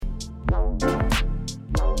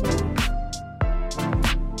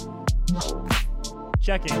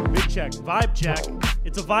Checking. Big check. Vibe check.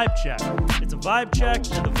 It's a vibe check. It's a vibe check,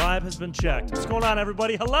 and the vibe has been checked. What's going on,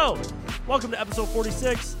 everybody? Hello. Welcome to episode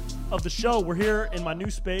 46 of the show. We're here in my new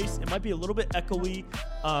space. It might be a little bit echoey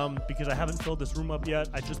because I haven't filled this room up yet.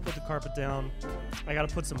 I just put the carpet down. I got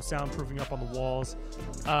to put some soundproofing up on the walls.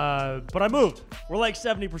 But I moved. We're like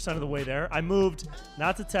 70% of the way there. I moved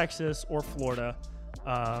not to Texas or Florida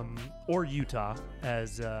or Utah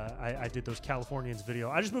as I did those Californians video.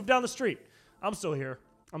 I just moved down the street. I'm still here.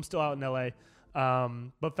 I'm still out in LA,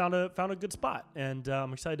 but found a good spot, and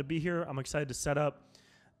I'm excited to be here. I'm excited to set up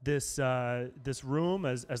this room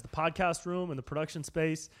as the podcast room and the production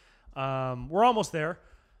space. We're almost there,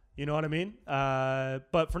 you know what I mean?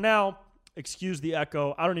 But for now, excuse the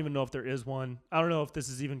echo. I don't even know if there is one. I don't know if this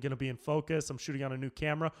is even going to be in focus. I'm shooting on a new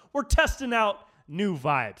camera. We're testing out new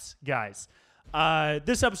vibes, guys.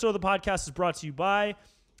 This episode of the podcast is brought to you by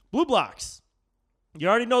BlueBlox. You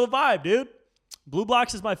already know the vibe, dude.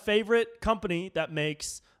 BlueBlox is my favorite company that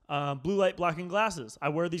makes blue light blocking glasses. I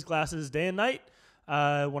wear these glasses day and night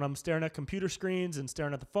when I'm staring at computer screens and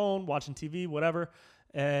staring at the phone, watching TV, whatever.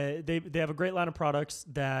 They have a great line of products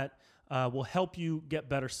that will help you get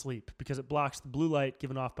better sleep because it blocks the blue light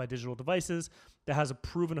given off by digital devices that has a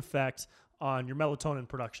proven effect on your melatonin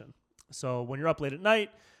production. So when you're up late at night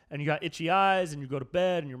and you got itchy eyes and you go to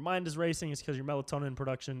bed and your mind is racing, it's because your melatonin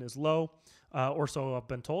production is low, or so I've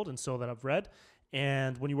been told and so that I've read.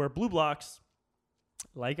 And when you wear BlueBlox,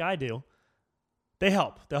 like I do, they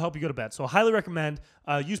help. They'll help you go to bed. So I highly recommend.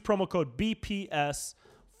 Use promo code BPS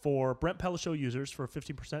for Brent Pella Show users for a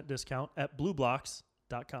 15% discount at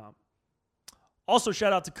BlueBlox.com. Also,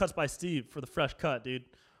 shout out to Cuts by Steve for the fresh cut, dude.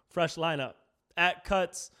 Fresh lineup. At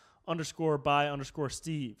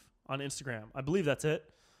Cuts_by_Steve on Instagram. I believe that's it.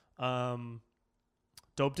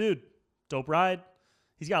 Dope dude. Dope ride.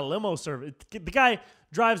 He's got a limo service. The guy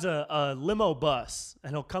drives a limo bus,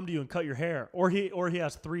 and he'll come to you and cut your hair. Or he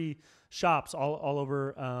has 3 shops all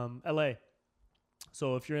over LA.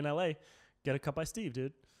 So if you're in LA, get a Cut by Steve,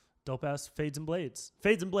 dude. Dope ass Fades and Blades.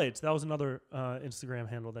 Fades and Blades. That was another Instagram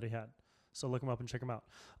handle that he had. So look him up and check him out.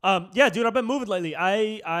 Yeah, dude, I've been moving lately.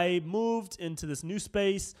 I moved into this new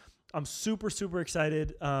space. I'm super, super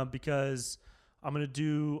excited because I'm going to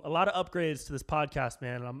do a lot of upgrades to this podcast,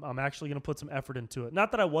 man. I'm actually going to put some effort into it. Not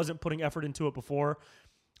that I wasn't putting effort into it before,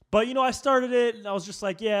 but, you know, I started it, and I was just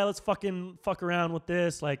like, yeah, let's fuck around with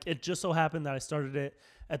this. Like, it just so happened that I started it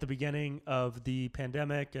at the beginning of the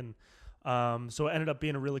pandemic, and so it ended up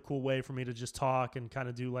being a really cool way for me to just talk and kind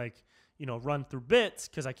of do, like, you know, run through bits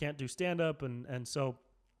because I can't do stand-up, and so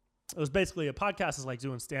it was basically a podcast is like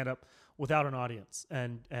doing stand-up without an audience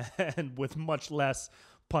and with much less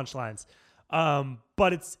punchlines.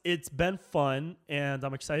 But it's been fun, and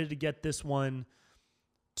I'm excited to get this one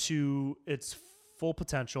to its full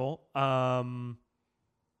potential. So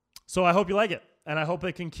I hope you like it, and I hope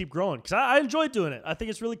it can keep growing because I enjoy doing it. I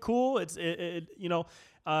think it's really cool. It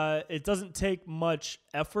doesn't take much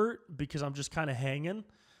effort because I'm just kind of hanging.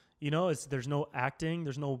 You know, there's no acting,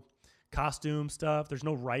 there's no costume stuff, there's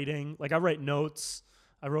no writing. Like I write notes.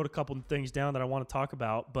 I wrote a couple of things down that I want to talk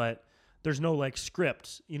about, but there's no like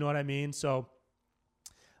script, you know what I mean? So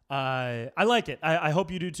I like it. I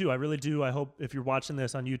hope you do too. I really do. I hope if you're watching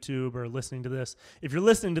this on YouTube or listening to this, if you're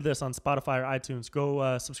listening to this on Spotify or iTunes,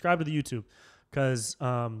 go subscribe to the YouTube because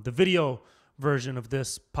the video version of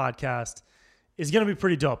this podcast is going to be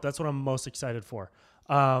pretty dope. That's what I'm most excited for.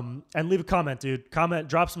 And leave a comment, dude.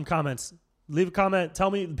 Drop some comments. Leave a comment.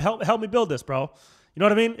 Tell me, help me build this, bro. You know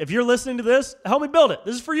what I mean? If you're listening to this, help me build it.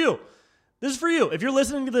 This is for you. This is for you. If you're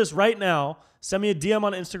listening to this right now, send me a DM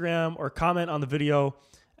on Instagram or comment on the video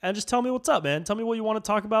and just tell me what's up, man. Tell me what you want to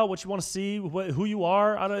talk about, what you want to see, who you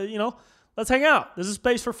are. Let's hang out. This is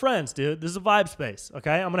space for friends, dude. This is a vibe space,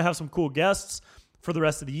 okay? I'm going to have some cool guests for the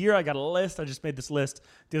rest of the year. I got a list. I just made this list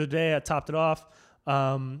the other day. I topped it off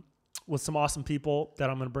with some awesome people that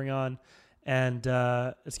I'm going to bring on, and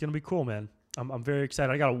it's going to be cool, man. I'm very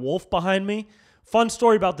excited. I got a wolf behind me. Fun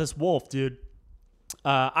story about this wolf, dude.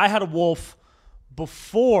 I had a wolf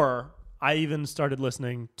before I even started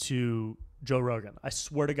listening to Joe Rogan. I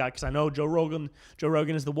swear to God, because I know Joe Rogan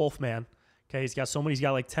is the wolf man. Okay, he's got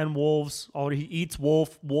like 10 wolves. Already he eats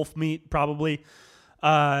wolf meat probably.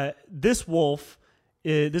 This wolf,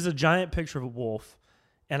 this is a giant picture of a wolf,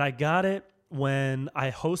 and I got it when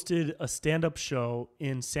I hosted a stand-up show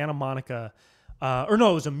in Santa Monica. It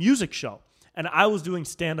was a music show. And I was doing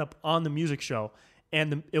stand-up on the music show,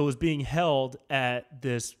 and it was being held at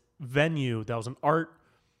this venue that was an art.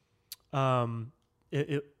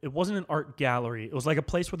 It wasn't an art gallery. It was like a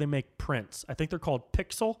place where they make prints. I think they're called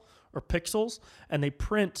Pixels, and they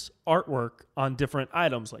print artwork on different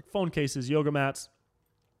items like phone cases, yoga mats,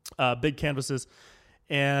 big canvases.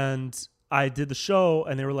 And I did the show,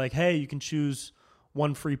 and they were like, hey, you can choose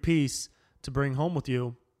one free piece to bring home with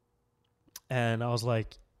you. And I was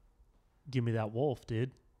like, give me that wolf,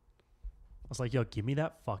 dude. I was like, yo, give me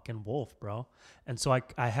that fucking wolf, bro. And so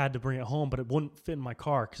I had to bring it home, but it wouldn't fit in my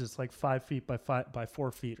car because it's like 5 feet by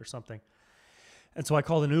 4 feet or something. And so I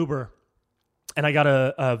called an Uber, and I got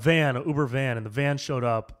a van, an Uber van, and the van showed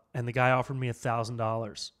up, and the guy offered me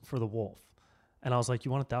 $1,000 for the wolf. And I was like,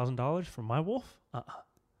 you want $1,000 for my wolf?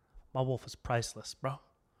 My wolf is priceless, bro.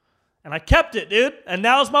 And I kept it, dude. And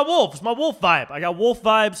now it's my wolf. It's my wolf vibe. I got wolf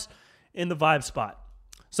vibes in the vibe spot.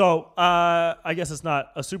 So I guess it's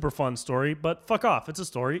not a super fun story, but fuck off. It's a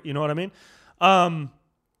story. You know what I mean?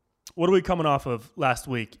 What are we coming off of last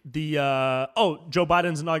week? Joe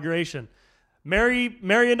Biden's inauguration. Merry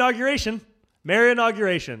inauguration. Merry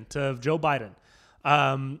inauguration to Joe Biden.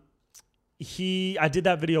 I did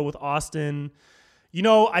that video with Austin. You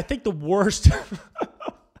know, I think the worst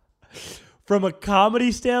from a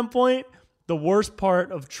comedy standpoint, the worst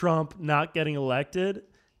part of Trump not getting elected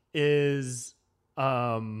is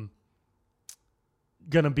gonna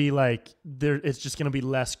be like it's just gonna be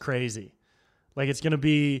less crazy. Like it's gonna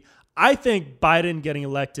be, I think Biden getting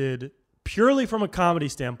elected purely from a comedy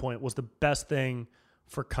standpoint was the best thing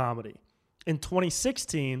for comedy. In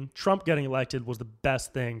 2016, Trump getting elected was the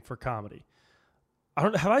best thing for comedy.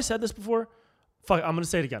 Have I said this before? Fuck, I'm going to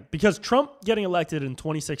say it again. Because Trump getting elected in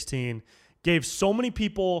 2016 gave so many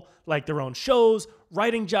people like their own shows,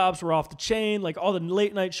 writing jobs were off the chain, like all the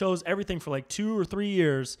late night shows, everything for like 2 or 3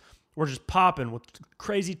 years were just popping with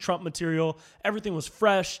crazy Trump material. Everything was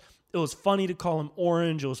fresh. It was funny to call him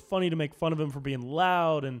orange. It was funny to make fun of him for being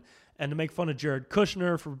loud and to make fun of Jared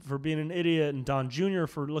Kushner for being an idiot and Don Jr.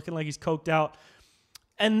 for looking like he's coked out.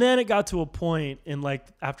 And then it got to a point in like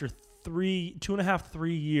after 2.5,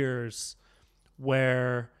 3 years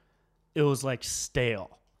where it was like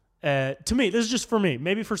stale. To me, this is just for me.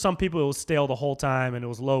 Maybe for some people it was stale the whole time and it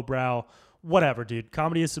was lowbrow. Whatever, dude.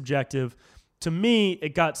 Comedy is subjective. To me,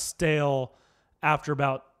 it got stale after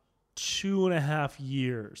about 2.5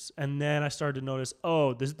 years. And then I started to notice,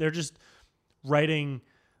 they're just writing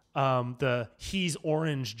the he's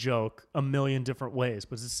orange joke a million different ways,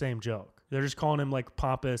 but it's the same joke. They're just calling him like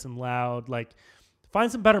pompous and loud. Like,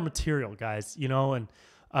 find some better material, guys, you know? And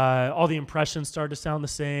all the impressions started to sound the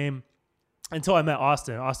same until I met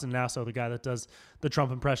Austin Nassau, the guy that does the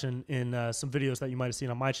Trump impression in some videos that you might have seen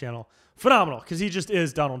on my channel. Phenomenal, because he just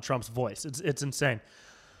is Donald Trump's voice. It's insane.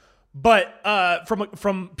 But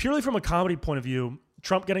purely from a comedy point of view,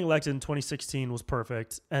 Trump getting elected in 2016 was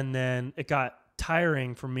perfect. And then it got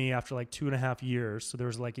tiring for me after like 2.5 years. So there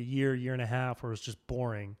was like a year and a half where it was just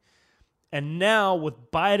boring. And now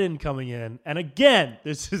with Biden coming in, and again,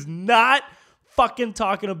 this is not fucking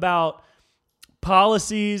talking about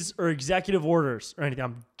policies or executive orders or anything.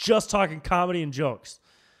 I'm just talking comedy and jokes.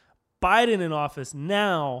 Biden in office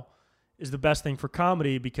now is the best thing for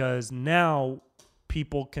comedy because now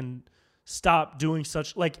people can stop doing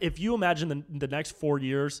such, like if you imagine the next 4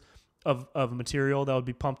 years of material that would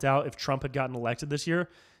be pumped out if Trump had gotten elected this year,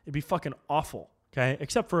 it'd be fucking awful, okay?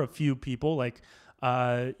 Except for a few people, like,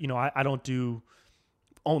 I don't do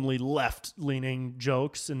only left-leaning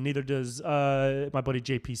jokes, and neither does my buddy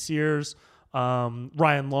J.P. Sears,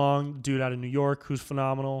 Ryan Long, dude out of New York, who's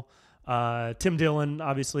phenomenal. Tim Dillon,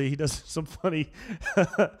 obviously, he does some funny.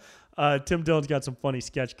 Tim Dillon's got some funny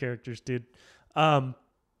sketch characters, dude.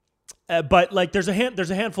 But like, there's a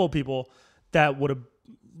handful of people that would have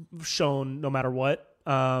shown no matter what.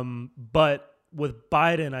 But with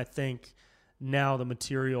Biden, I think now the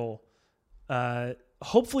material,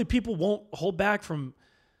 hopefully people won't hold back from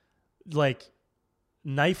like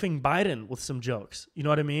knifing Biden with some jokes. You know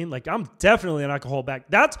what I mean? Like, I'm definitely not gonna hold back.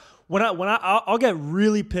 That's when I'll get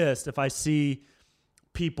really pissed if I see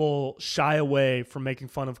people shy away from making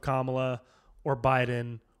fun of Kamala or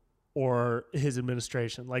Biden or his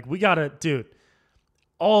administration. Like,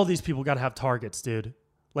 all these people gotta have targets, dude.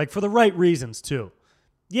 Like, for the right reasons too.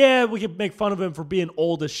 Yeah, we can make fun of him for being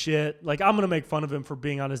old as shit. Like, I'm gonna make fun of him for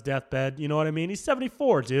being on his deathbed. You know what I mean? He's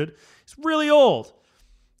 74, dude. He's really old.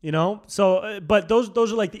 You know, so but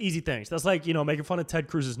those are like the easy things. That's like, you know, making fun of Ted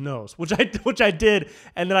Cruz's nose, which I did,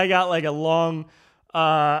 and then I got like a long.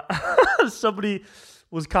 Somebody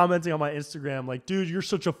was commenting on my Instagram like, "Dude, you're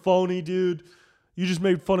such a phony, dude. You just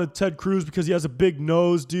made fun of Ted Cruz because he has a big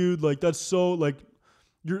nose, dude. Like, that's so like,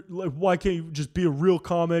 you're like, why can't you just be a real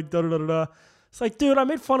comic?" Da da da da. It's like, dude, I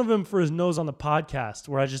made fun of him for his nose on the podcast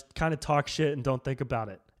where I just kind of talk shit and don't think about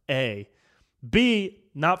it. A. B,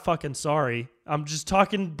 not fucking sorry. I'm just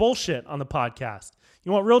talking bullshit on the podcast.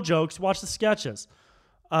 You want real jokes? Watch the sketches.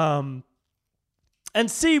 And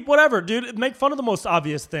C, whatever, dude. Make fun of the most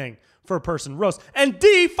obvious thing for a person. Roast. And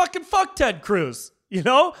D, fucking fuck Ted Cruz. You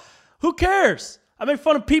know? Who cares? I make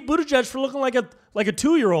fun of Pete Buttigieg for looking like a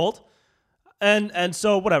 2-year-old. And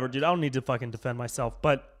so whatever, dude. I don't need to fucking defend myself.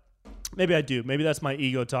 But maybe I do. Maybe that's my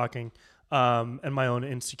ego talking and my own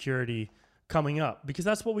insecurity coming up. Because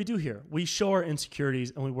that's what we do here. We show our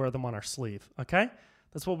insecurities and we wear them on our sleeve. Okay?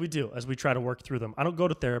 That's what we do as we try to work through them. I don't go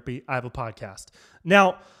to therapy. I have a podcast.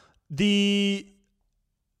 Now, the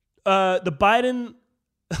Biden,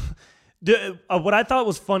 what I thought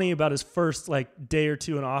was funny about his first day or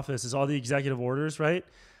two in office is all the executive orders, right?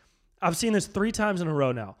 I've seen this 3 times in a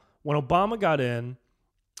row now. When Obama got in,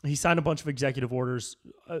 he signed a bunch of executive orders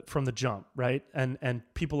from the jump, right? And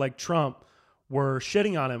people like Trump were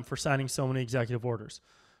shitting on him for signing so many executive orders.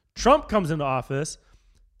 Trump comes into office,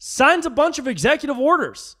 signs a bunch of executive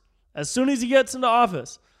orders as soon as he gets into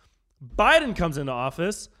office. Biden comes into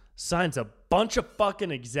office, signs a bunch of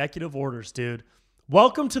fucking executive orders, dude.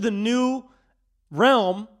 Welcome to the new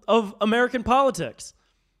realm of American politics,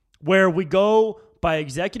 where we go by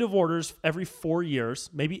executive orders every 4 years,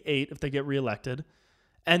 maybe 8 if they get reelected,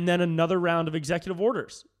 and then another round of executive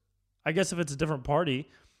orders. I guess if it's a different party,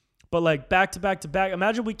 but back to back to back.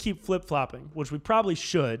 Imagine we keep flip-flopping, which we probably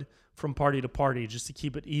should from party to party just to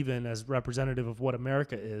keep it even as representative of what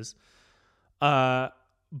America is.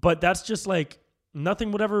 But that's just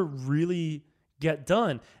nothing would ever really get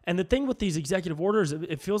done. And the thing with these executive orders,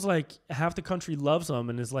 it feels like half the country loves them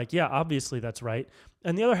and is like, yeah, obviously that's right.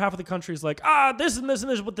 And the other half of the country is like, this and this and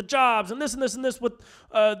this with the jobs, and this and this and this with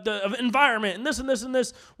the environment, and this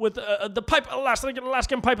with the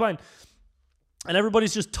Alaskan pipeline. And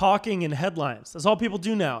everybody's just talking in headlines. That's all people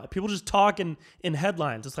do now. People just talk in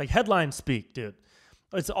headlines. It's like headline speak, dude.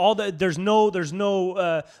 It's all that. There's no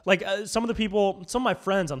some of the people, some of my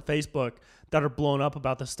friends on Facebook that are blown up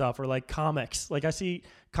about this stuff are like comics. I see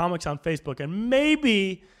comics on Facebook, and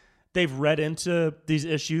maybe they've read into these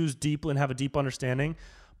issues deeply and have a deep understanding.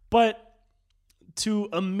 But to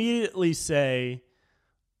immediately say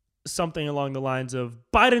something along the lines of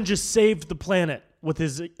Biden just saved the planet with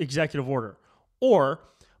his executive order, or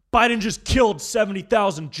Biden just killed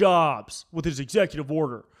 70,000 jobs with his executive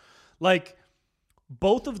order.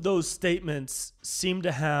 Both of those statements seem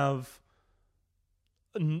to have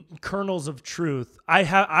kernels of truth. I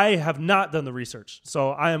have not done the research,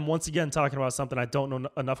 so I am once again talking about something I don't know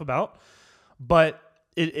enough about. But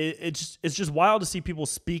it's just wild to see people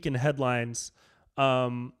speak in headlines.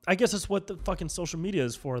 I guess that's what the fucking social media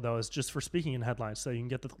is for, though, is just for speaking in headlines, so you can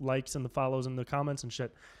get the likes and the follows and the comments and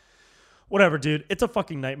shit. Whatever, dude. It's a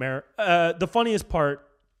fucking nightmare. The funniest part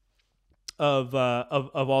of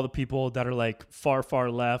all the people that are far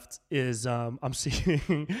left is I'm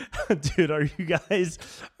seeing, dude, are you guys?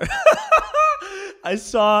 I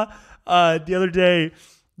saw the other day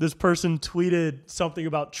this person tweeted something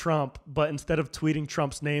about Trump, but instead of tweeting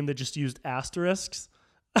Trump's name, they just used asterisks.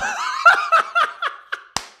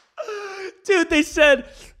 Dude, they said,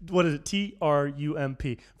 what is it?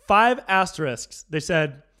 Trump. 5 asterisks. They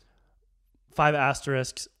said 5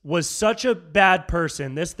 asterisks, was such a bad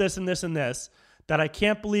person, this, and this, and this, that I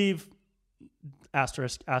can't believe,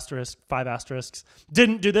 asterisk, 5 asterisks,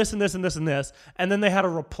 didn't do this, and this, and this, and this. And then they had a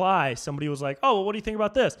reply. Somebody was like, oh, well, what do you think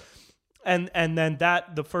about this? And then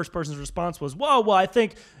the first person's response was, well, I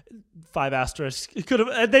think 5 asterisks. It could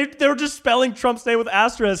have, they were just spelling Trump's name with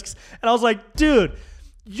asterisks. And I was like, dude,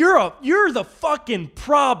 you're the fucking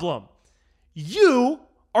problem. You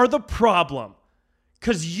are the problem.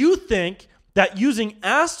 Because you think that using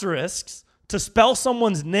asterisks to spell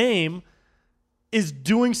someone's name is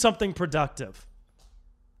doing something productive.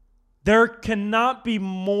 There cannot be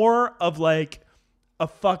more of a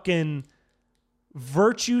fucking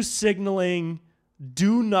virtue signaling,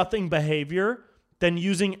 do nothing behavior than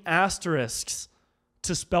using asterisks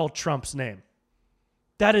to spell Trump's name.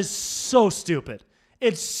 That is so stupid.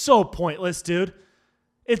 It's so pointless, dude.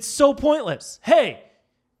 It's so pointless. Hey,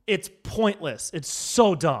 it's pointless. It's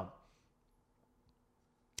so dumb.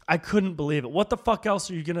 I couldn't believe it. What the fuck else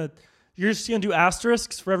are you going to... You're just going to do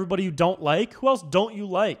asterisks for everybody you don't like? Who else don't you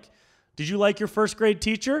like? Did you like your first grade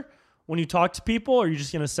teacher when you talk to people? Or are you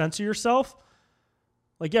just going to censor yourself?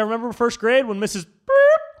 Remember first grade when Mrs.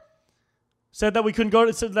 said that we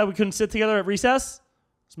couldn't sit together at recess?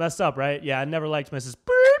 It's messed up, right? Yeah, I never liked Mrs.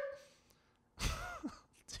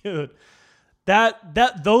 Dude,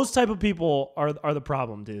 those type of people are the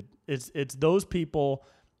problem, dude. It's those people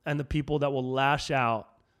and the people that will lash out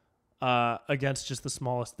against just the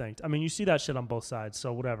smallest things. I mean, you see that shit on both sides,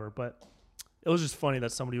 so whatever. But it was just funny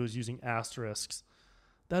that somebody was using asterisks.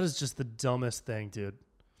 That is just the dumbest thing, dude.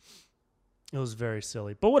 It was very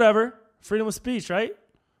silly. But whatever. Freedom of speech, right?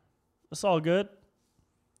 That's all good.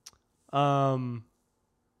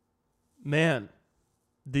 Man,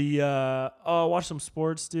 watch some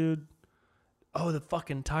sports, dude. Oh, the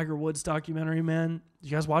fucking Tiger Woods documentary, man.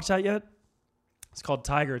 You guys watch that yet? It's called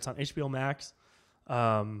Tiger. It's on HBO Max.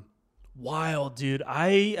 Wild, dude.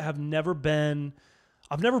 I've never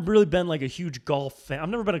really been like a huge golf fan. I've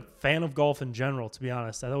never been a fan of golf in general, to be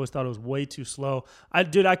honest. I always thought it was way too slow. I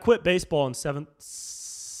quit baseball in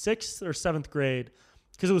 6th or 7th grade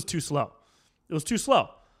because it was too slow. It was too slow.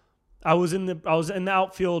 I was in the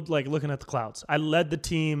outfield, like looking at the clouds. I led the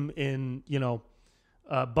team in,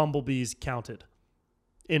 bumblebees counted.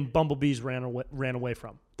 In bumblebees ran away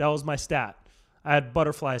from. That was my stat. I had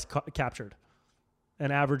butterflies captured, an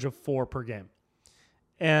average of 4 per game,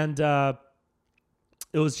 and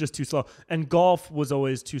it was just too slow. And golf was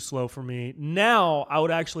always too slow for me. Now I would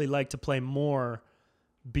actually like to play more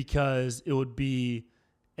because it would be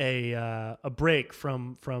a break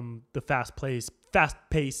from the fast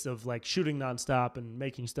pace of like shooting nonstop and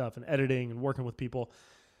making stuff and editing and working with people.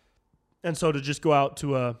 And so to just go out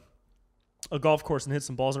to a golf course and hit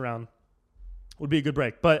some balls around would be a good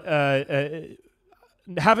break. But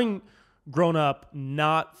having grown up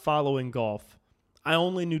not following golf, I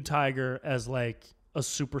only knew Tiger as like a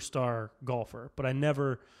superstar golfer, but I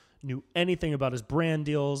never knew anything about his brand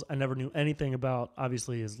deals. I never knew anything about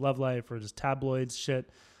obviously his love life or his tabloids shit.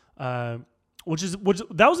 That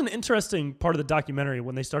was an interesting part of the documentary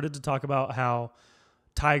when they started to talk about how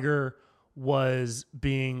Tiger was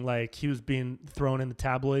being thrown in the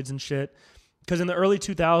tabloids and shit. Because in the early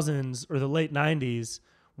 2000s or the late 90s,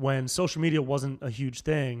 when social media wasn't a huge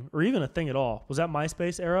thing or even a thing at all, was that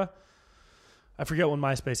MySpace era? I forget when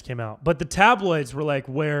MySpace came out, but the tabloids were like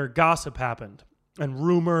where gossip happened and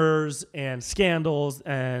rumors and scandals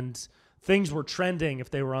and things were trending if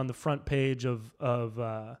they were on the front page of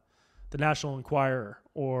the National Enquirer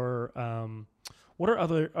or what are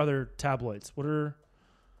other tabloids? What are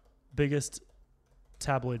biggest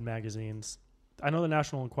tabloid magazines? I know the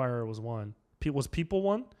National Enquirer was one. Was People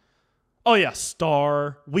one? Oh yeah,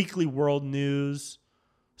 Star, Weekly World News,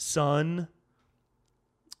 Sun,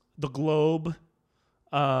 The Globe,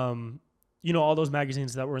 all those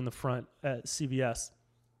magazines that were in the front at CVS.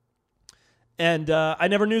 And I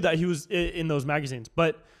never knew that he was in those magazines.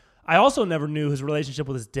 But I also never knew his relationship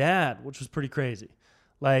with his dad, which was pretty crazy.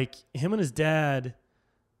 Like, him and his dad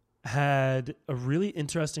had a really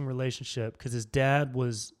interesting relationship because his dad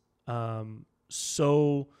was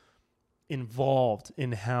so involved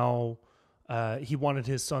in how he wanted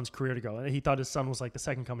his son's career to go. And he thought his son was like the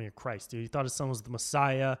second coming of Christ, dude. He thought his son was the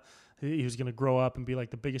Messiah. He was going to grow up and be like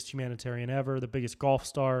the biggest humanitarian ever, the biggest golf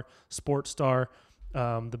star, sports star,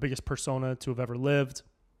 the biggest persona to have ever lived.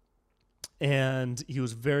 And he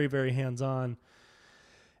was very, very hands-on.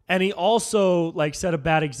 And he also set a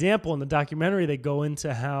bad example in the documentary. They go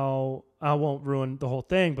into how, I won't ruin the whole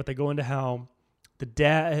thing, but they go into how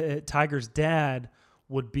Tiger's dad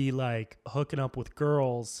would be like hooking up with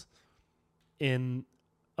girls in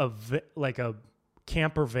a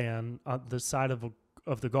camper van on the side of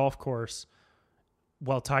the golf course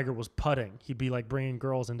while Tiger was putting. He'd be like bringing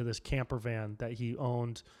girls into this camper van that he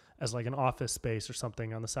owned as like an office space or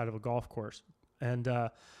something on the side of a golf course. And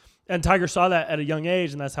Tiger saw that at a young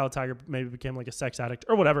age, and that's how Tiger maybe became like a sex addict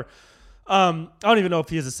or whatever. I don't even know if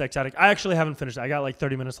he is a sex addict. I actually haven't finished it. I got like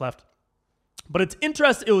 30 minutes left. But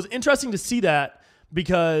it was interesting to see that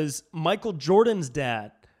because Michael Jordan's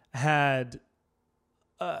dad had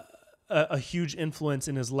a huge influence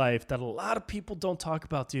in his life that a lot of people don't talk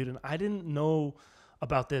about, dude. And I didn't know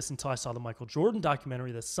about this until I saw the Michael Jordan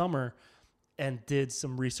documentary this summer and did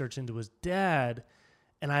some research into his dad.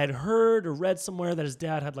 And I had heard or read somewhere that his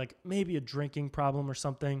dad had like maybe a drinking problem or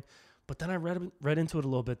something. But then I read into it a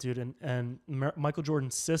little bit, dude. And Michael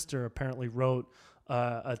Jordan's sister apparently wrote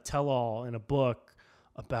a tell-all in a book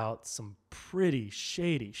about some pretty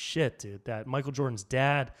shady shit, dude, that Michael Jordan's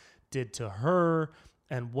dad did to her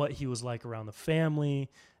and what he was like around the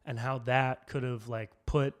family and how that could have like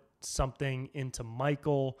put something into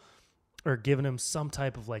Michael or given him some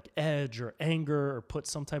type of like edge or anger or put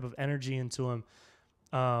some type of energy into him.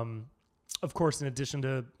 Of course, in addition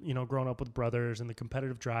to, growing up with brothers and the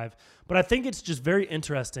competitive drive. But I think it's just very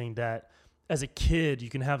interesting that as a kid, you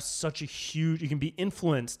can be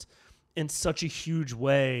influenced in such a huge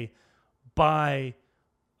way by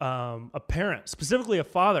a parent, specifically a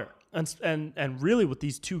father. And really with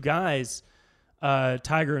these two guys,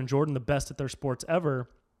 Tiger and Jordan, the best at their sports ever,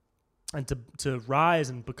 and to rise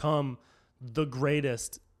and become the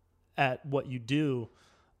greatest at what you do,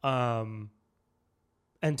 and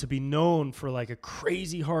to be known for like a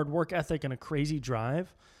crazy hard work ethic and a crazy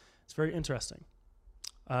drive. It's very interesting.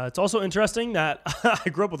 It's also interesting that I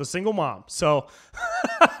grew up with a single mom. So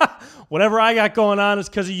whatever I got going on is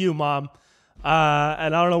because of you, Mom.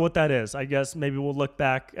 And I don't know what that is. I guess maybe we'll look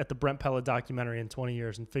back at the Brent Pella documentary in 20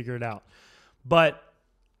 years and figure it out. But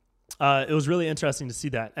it was really interesting to see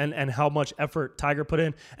that and how much effort Tiger put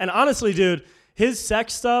in. And honestly, dude, his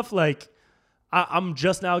sex stuff, like, I'm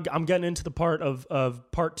getting into the part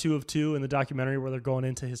of part 2 of 2 in the documentary where they're going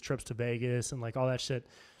into his trips to Vegas and like all that shit.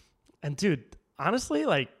 And dude, honestly,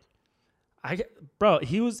 like,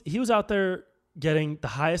 he was out there getting the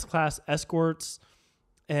highest class escorts,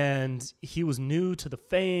 and he was new to the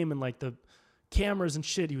fame and like the cameras and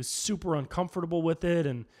shit. He was super uncomfortable with it,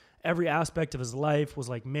 and every aspect of his life was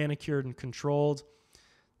like manicured and controlled.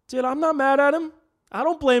 Dude, I'm not mad at him. I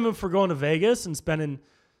don't blame him for going to Vegas and spending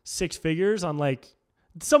 6 figures on like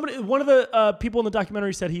somebody. One of the people in the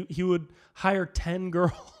documentary said he would hire 10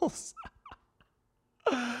 girls.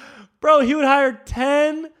 Bro, he would hire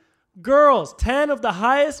 10 girls, 10 of the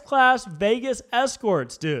highest class Vegas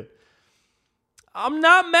escorts, dude. I'm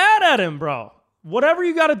not mad at him, bro. Whatever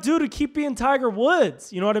you got to do to keep being Tiger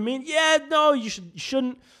Woods. You know what I mean? Yeah, no, you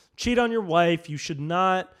shouldn't cheat on your wife. You should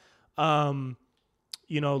not,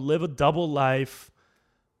 live a double life.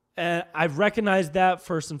 And I recognize that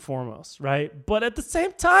first and foremost, right? But at the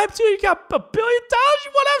same time, too, you got $1 billion.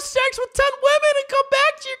 You want to have sex with 10 women and come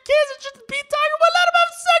back to your kids and just be Tiger Woods? Let him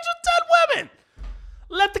have sex with 10 women.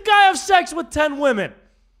 Let the guy have sex with 10 women.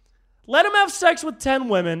 Let him have sex with 10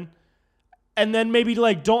 women, and then maybe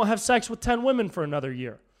like don't have sex with 10 women for another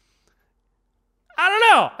year. I don't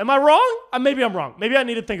know. Am I wrong? Maybe I'm wrong. Maybe I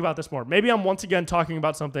need to think about this more. Maybe I'm once again talking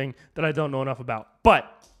about something that I don't know enough about. But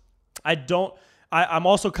I'm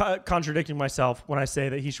also contradicting myself when I say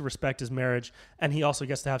that he should respect his marriage and he also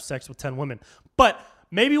gets to have sex with 10 women. But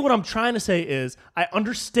maybe what I'm trying to say is I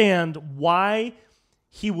understand why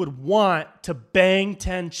he would want to bang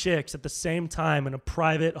 10 chicks at the same time in a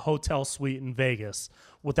private hotel suite in Vegas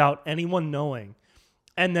without anyone knowing.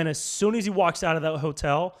 And then as soon as he walks out of that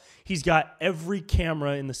hotel, he's got every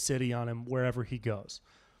camera in the city on him wherever he goes.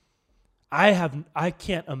 I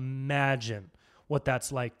can't imagine what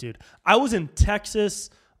that's like, dude. I was in Texas.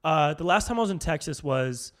 The last time I was in Texas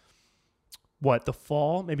was, the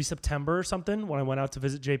fall? Maybe September or something when I went out to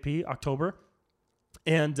visit JP, October.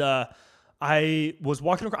 And I was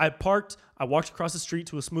walking across, I walked across the street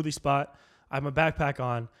to a smoothie spot. I had my backpack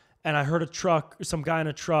on, and I heard some guy in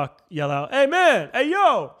a truck yell out, "Hey, man, hey,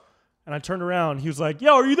 yo." And I turned around. He was like,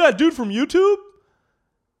 "Yo, are you that dude from YouTube?"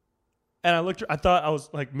 And I thought I was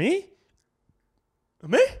like, Me?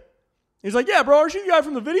 He's like, "Yeah, bro, aren't you the guy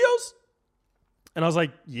from the videos?" And I was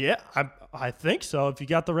like, "Yeah, I think so. If you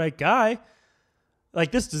got the right guy."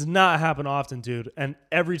 Like, this does not happen often, dude. And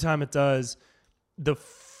every time it does, the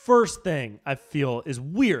first thing I feel is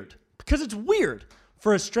weird. Because it's weird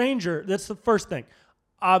for a stranger. That's the first thing.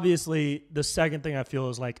 Obviously, the second thing I feel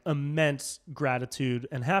is like immense gratitude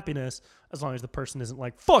and happiness, as long as the person isn't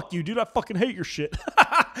like, "Fuck you, dude, I fucking hate your shit."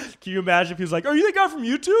 Can you imagine if he was like, "Are you the guy from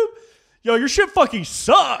YouTube? Yo, your shit fucking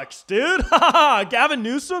sucks, dude." Gavin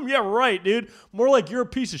Newsom? Yeah, right, dude. More like you're a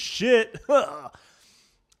piece of shit.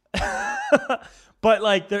 But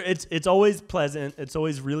like, it's always pleasant. It's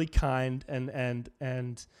always really kind,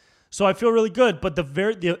 and so I feel really good. But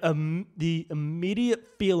the immediate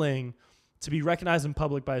feeling to be recognized in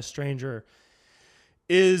public by a stranger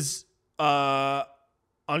is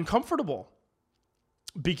uncomfortable,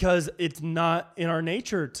 because it's not in our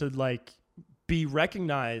nature to like be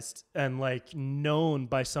recognized and like known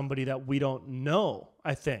by somebody that we don't know.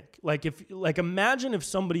 I think imagine if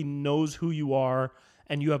somebody knows who you are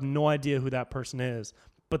and you have no idea who that person is,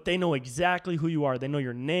 but they know exactly who you are. They know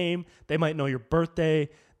your name. They might know your birthday.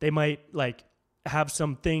 They might like have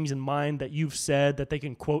some things in mind that you've said that they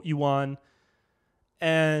can quote you on.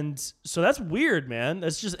 And so that's weird, man.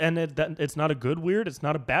 That's just, and it's not a good weird. It's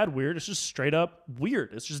not a bad weird. It's just straight up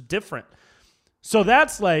weird. It's just different. So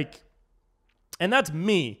that's like, and that's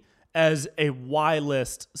me as a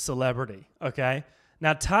Y-list celebrity, okay?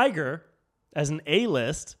 Now, Tiger, as an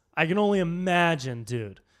A-list, I can only imagine,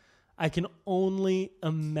 dude. I can only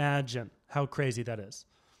imagine how crazy that is.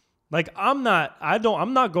 Like, I'm not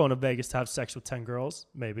going to Vegas to have sex with 10 girls,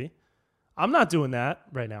 maybe. I'm not doing that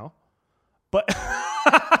right now. But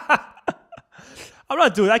I'm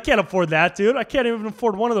not doing it. I can't afford that, dude. I can't even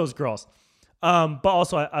afford one of those girls. But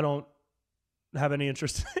also, I don't have any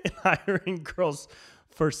interest in hiring girls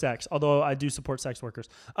for sex, although I do support sex workers.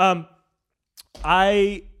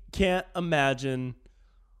 I can't imagine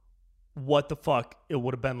what the fuck it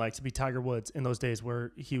would have been like to be Tiger Woods in those days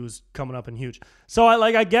where he was coming up and huge. So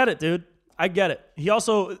I get it, dude. I get it. He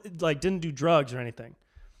also like didn't do drugs or anything.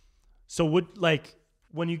 So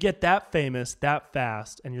when you get that famous that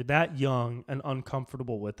fast and you're that young and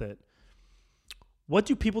uncomfortable with it, what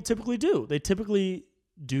do people typically do? They typically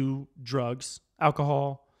do drugs,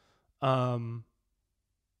 alcohol,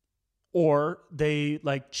 or they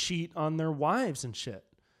like cheat on their wives and shit.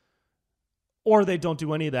 Or they don't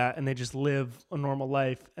do any of that and they just live a normal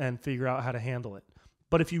life and figure out how to handle it.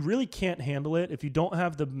 But if you really can't handle it, if you don't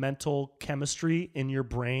have the mental chemistry in your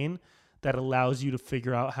brain that allows you to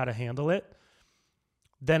figure out how to handle it,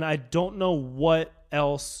 then I don't know what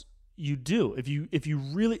else you do. If you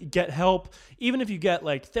really get help, even if you get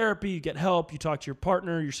like therapy, you get help, you talk to your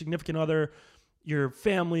partner, your significant other, your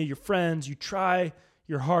family, your friends, you try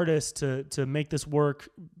your hardest to make this work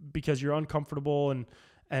because you're uncomfortable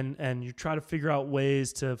and you try to figure out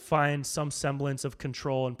ways to find some semblance of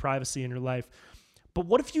control and privacy in your life. But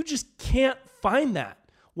what if you just can't find that?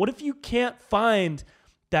 What if you can't find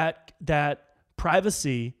that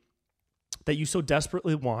privacy that you so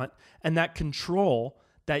desperately want and that control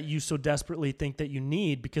that you so desperately think that you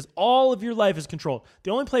need, because all of your life is controlled.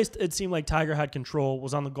 The only place it seemed like Tiger had control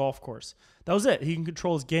was on the golf course. That was it. He can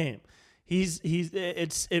control his game.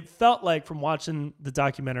 It felt like from watching the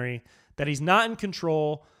documentary that he's not in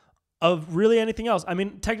control of really anything else. I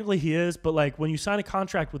mean, technically he is, but like when you sign a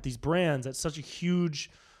contract with these brands at such a huge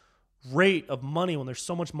rate of money, when there's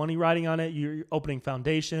so much money riding on it, you're opening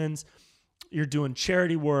foundations, you're doing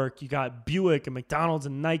charity work, you got Buick and McDonald's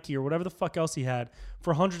and Nike or whatever the fuck else he had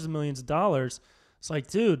for hundreds of millions of dollars. It's like,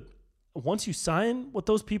 dude, once you sign with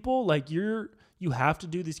those people, like you have to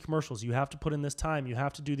do these commercials. You have to put in this time. You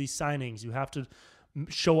have to do these signings. You have to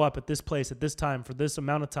show up at this place at this time for this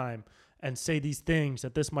amount of time and say these things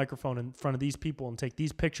at this microphone in front of these people and take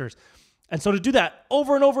these pictures. And so to do that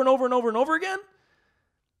over and over and over and over and over again,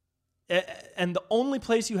 and the only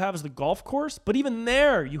place you have is the golf course, but even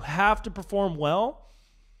there, you have to perform well.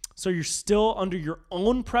 So you're still under your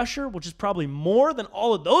own pressure, which is probably more than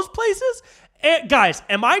all of those places. And guys,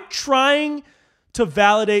 am I trying to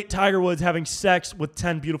validate Tiger Woods having sex with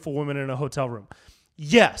 10 beautiful women in a hotel room?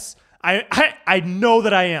 Yes, I know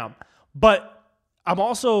that I am. But I'm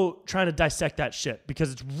also trying to dissect that shit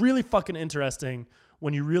because it's really fucking interesting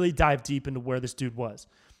when you really dive deep into where this dude was.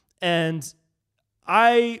 And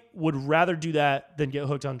I would rather do that than get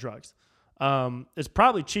hooked on drugs. It's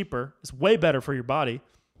probably cheaper. It's way better for your body.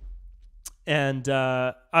 And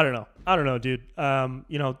I don't know, dude.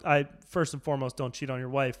 I first and foremost don't cheat on your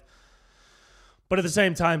wife. But at the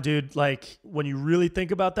same time, dude, like when you really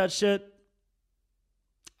think about that shit,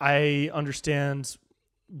 I understand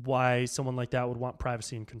why someone like that would want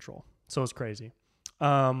privacy and control. So it's crazy.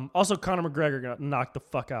 Also, Conor McGregor got knocked the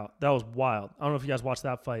fuck out. That was wild. I don't know if you guys watched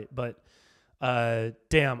that fight, but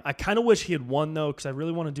damn, I kind of wish he had won though, because I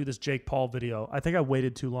really want to do this Jake Paul video. I think I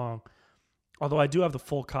waited too long. Although I do have the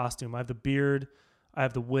full costume. I have the beard. I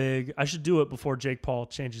have the wig. I should do it before Jake Paul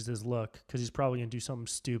changes his look, because he's probably going to do something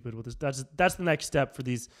stupid with this. That's the next step for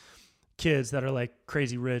these kids that are like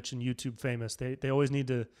crazy rich and YouTube famous. They always need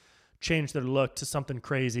to change their look to something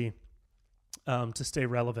crazy to stay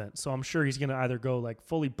relevant. So I'm sure he's going to either go like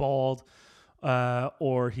fully bald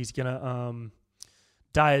or he's going to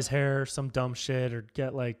dye his hair, some dumb shit, or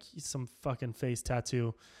get like some fucking face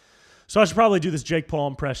tattoo. So I should probably do this Jake Paul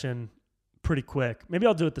impression pretty quick. Maybe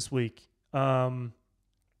I'll do it this week.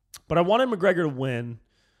 But I wanted McGregor to win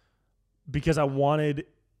because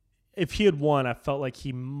if he had won, I felt like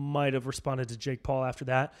he might have responded to Jake Paul after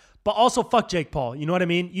that. But also, fuck Jake Paul. You know what I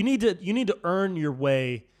mean? You need to earn your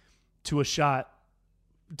way to a shot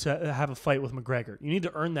to have a fight with McGregor. You need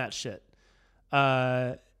to earn that shit.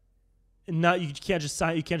 You can't just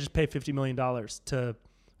pay $50 million to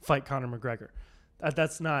fight Conor McGregor.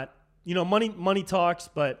 That's not, money talks,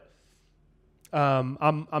 but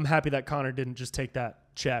I'm happy that Conor didn't just take that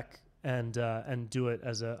check and do it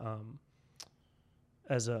as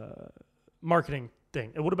a marketing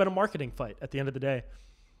thing. It would have been a marketing fight at the end of the day.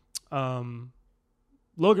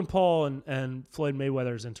 Logan Paul and Floyd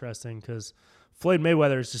Mayweather is interesting because Floyd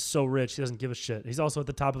Mayweather is just so rich. He doesn't give a shit. He's also at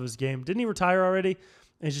the top of his game. Didn't he retire already?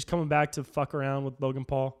 And he's just coming back to fuck around with Logan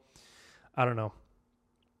Paul. I don't know.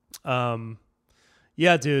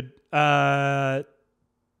 Yeah, dude. We're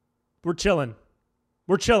chilling.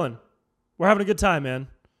 We're having a good time, man.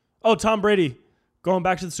 Oh, Tom Brady going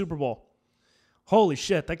back to the Super Bowl. Holy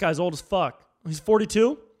shit, that guy's old as fuck. He's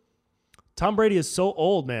 42? Tom Brady is so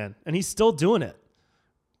old, man, and he's still doing it.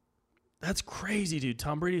 That's crazy, dude.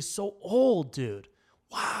 Tom Brady is so old, dude.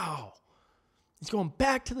 Wow. He's going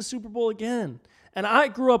back to the Super Bowl again. And I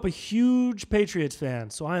grew up a huge Patriots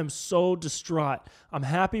fan, so I am so distraught. I'm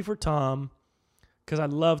happy for Tom because I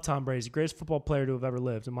love Tom Brady. He's the greatest football player to have ever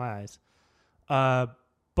lived in my eyes.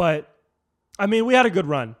 But I mean, we had a good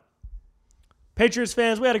run. Patriots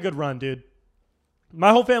fans, we had a good run, dude.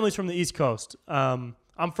 My whole family's from the East Coast. I'm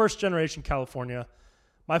first generation California.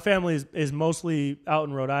 My family is mostly out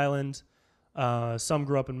in Rhode Island. Some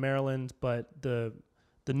grew up in Maryland, but the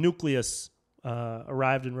nucleus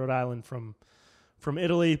arrived in Rhode Island from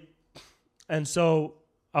Italy. And so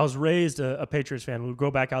I was raised a Patriots fan. We would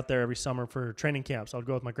go back out there every summer for training camps. I would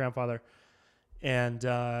go with my grandfather.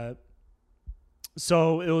 And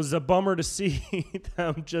so it was a bummer to see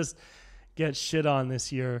them just get shit on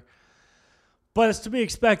this year. But it's to be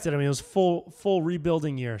expected. I mean, it was full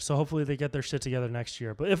rebuilding year. So hopefully they get their shit together next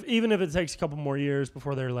year. But even if it takes a couple more years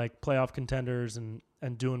before they're like playoff contenders and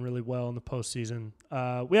doing really well in the postseason,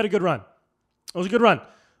 we had a good run. It was a good run.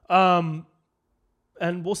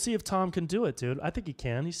 And we'll see if Tom can do it, dude. I think he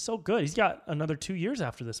can. He's so good. He's got another 2 years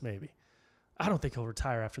after this, maybe. I don't think he'll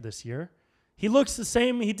retire after this year. He looks the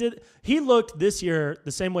same he looked this year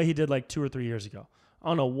the same way he did like 2 or 3 years ago. I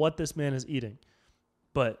don't know what this man is eating,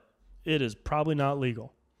 but it is probably not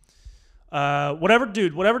legal.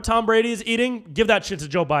 Whatever Tom Brady is eating, give that shit to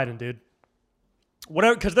Joe Biden, dude.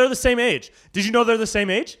 Whatever, because they're the same age. Did you know they're the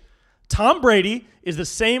same age? Tom Brady is the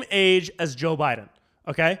same age as Joe Biden,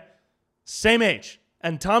 okay? Same age.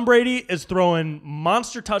 And Tom Brady is throwing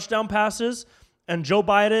monster touchdown passes, and Joe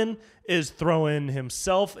Biden is throwing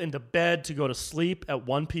himself into bed to go to sleep at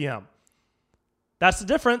 1 p.m. That's the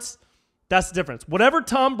difference. That's the difference. Whatever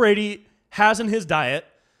Tom Brady has in his diet,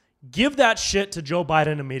 give that shit to Joe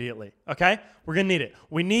Biden immediately, okay? We're going to need it.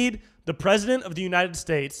 We need the president of the United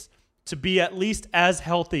States to be at least as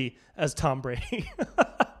healthy as Tom Brady.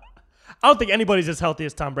 I don't think anybody's as healthy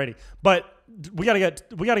as Tom Brady, but we got to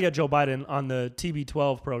get Joe Biden on the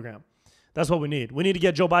TB12 program. That's what we need. We need to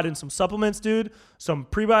get Joe Biden some supplements, dude, some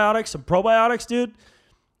prebiotics, some probiotics, dude.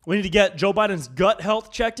 We need to get Joe Biden's gut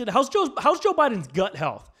health checked in. How's Joe Biden's gut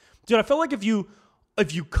health? Dude, I feel like if you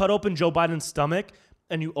cut open Joe Biden's stomach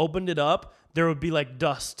and you opened it up, there would be like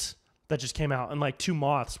dust that just came out and like 2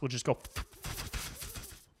 moths would just go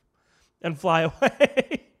and fly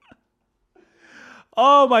away.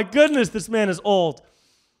 Oh my goodness, this man is old.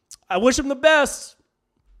 I wish him the best.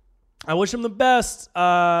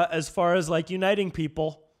 As far as like uniting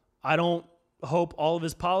people. I don't hope all of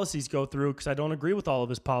his policies go through because I don't agree with all of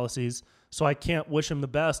his policies. So I can't wish him the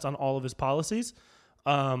best on all of his policies.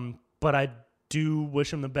 But I do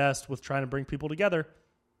wish him the best with trying to bring people together.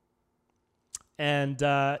 And,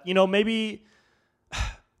 maybe,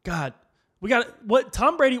 God, we got what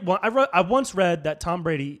Tom Brady, I once read that Tom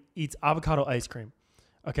Brady eats avocado ice cream.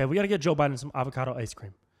 Okay, we got to get Joe Biden some avocado ice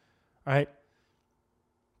cream. All right?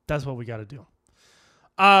 That's what we got to do.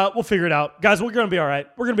 We'll figure it out. Guys, we're going to be all right.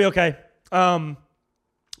 We're going to be okay.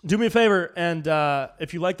 Do me a favor, and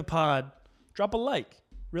if you like the pod, drop a like.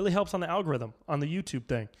 Really helps on the algorithm on the YouTube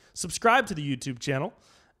thing. Subscribe to the YouTube channel,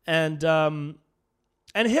 and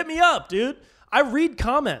hit me up, dude. I read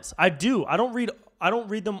comments. I do. I don't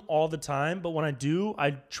read them all the time, but when I do,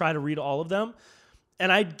 I try to read all of them.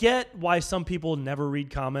 And I get why some people never read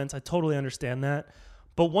comments. I totally understand that.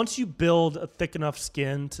 But once you build a thick enough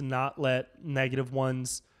skin to not let negative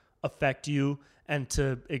ones affect you and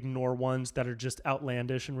to ignore ones that are just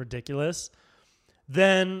outlandish and ridiculous,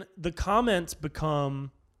 then the comments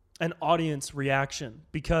become an audience reaction.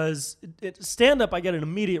 Because stand-up, I get an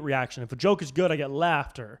immediate reaction. If a joke is good, I get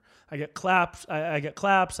laughter. I get claps. I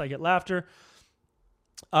get laughter.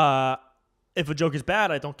 If a joke is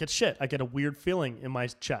bad, I don't get shit. I get a weird feeling in my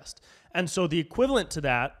chest. And so the equivalent to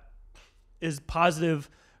that is positive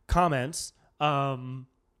comments and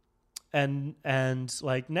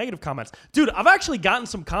like negative comments. Dude, I've actually gotten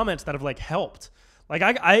some comments that have like helped. Like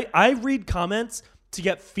I read comments to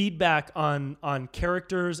get feedback on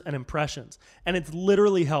characters and impressions, and it's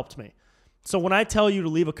literally helped me. So when I tell you to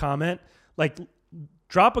leave a comment, like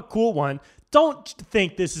drop a cool one. Don't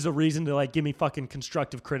think this is a reason to like give me fucking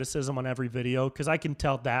constructive criticism on every video, because I can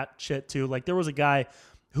tell that shit too. Like there was a guy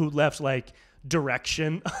who left like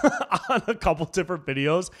direction on a couple different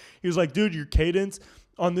videos. He was like, dude, your cadence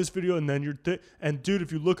on this video, and then and dude,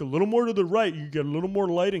 if you look a little more to the right, you get a little more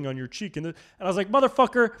lighting on your cheek. And I was like,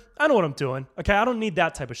 motherfucker, I know what I'm doing. Okay, I don't need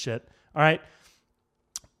that type of shit. All right,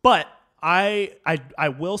 but I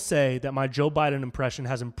will say that my Joe Biden impression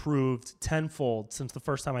has improved tenfold since the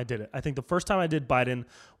first time I did it. I think the first time I did Biden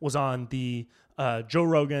was on the Joe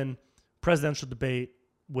Rogan presidential debate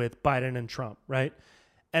with Biden and Trump, right?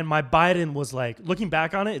 And my Biden was like, looking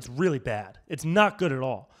back on it, it's really bad. It's not good at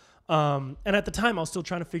all. And at the time, I was still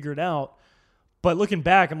trying to figure it out. But looking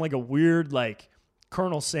back, I'm like a weird, like,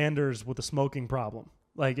 Colonel Sanders with a smoking problem.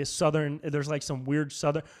 Like, it's Southern, there's like some weird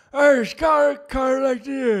Southern, hey, it's car like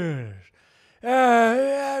this.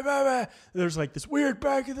 There's like this weird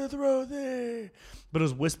back of the throat thing, but it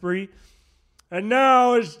was whispery. And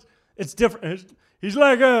now it's different. He's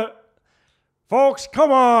like folks,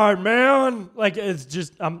 come on, man. Like, it's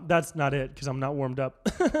just, that's not it because I'm not warmed up.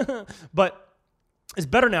 But it's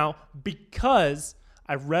better now because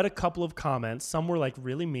I read a couple of comments. Some were like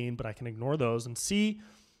really mean, but I can ignore those and see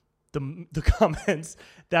the comments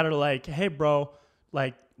that are like, hey, bro,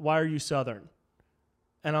 like, why are you Southern?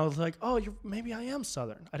 And I was like, oh, maybe I am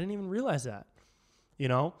Southern. I didn't even realize that, you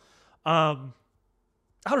know? I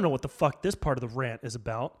don't know what the fuck this part of the rant is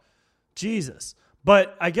about. Jesus.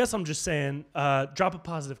 But I guess I'm just saying, drop a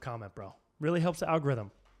positive comment, bro. Really helps the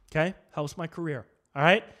algorithm, okay? Helps my career, all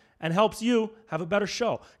right? And helps you have a better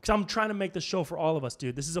show. Because I'm trying to make this show for all of us,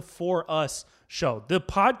 dude. This is a for us show. The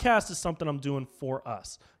podcast is something I'm doing for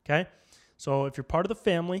us, okay? So if you're part of the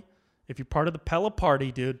family, if you're part of the Pella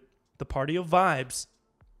party, dude, the party of vibes,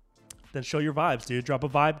 then show your vibes, dude. Drop a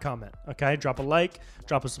vibe comment, okay? Drop a like,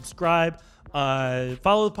 drop a subscribe.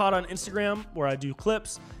 Follow the pod on Instagram where I do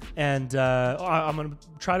clips. And I'm going to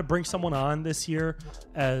try to bring someone on this year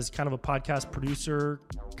as kind of a podcast producer,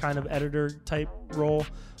 kind of editor type role.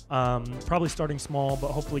 Probably starting small,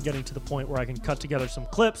 but hopefully getting to the point where I can cut together some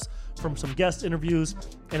clips from some guest interviews.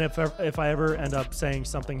 And if I ever end up saying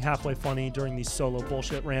something halfway funny during these solo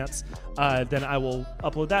bullshit rants, then I will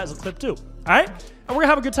upload that as a clip too. All right? And we're going to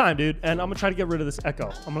have a good time, dude. And I'm going to try to get rid of this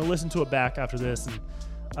echo. I'm going to listen to it back after this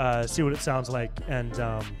and see what it sounds like. And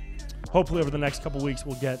hopefully over the next couple weeks,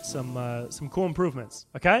 we'll get some cool improvements.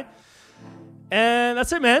 Okay? And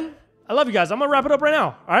that's it, man. I love you guys. I'm going to wrap it up right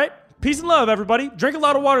now. All right? Peace and love, everybody. Drink a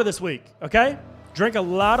lot of water this week, okay? Drink a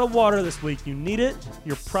lot of water this week. You need it.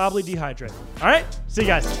 You're probably dehydrated. All right? See you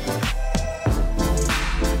guys.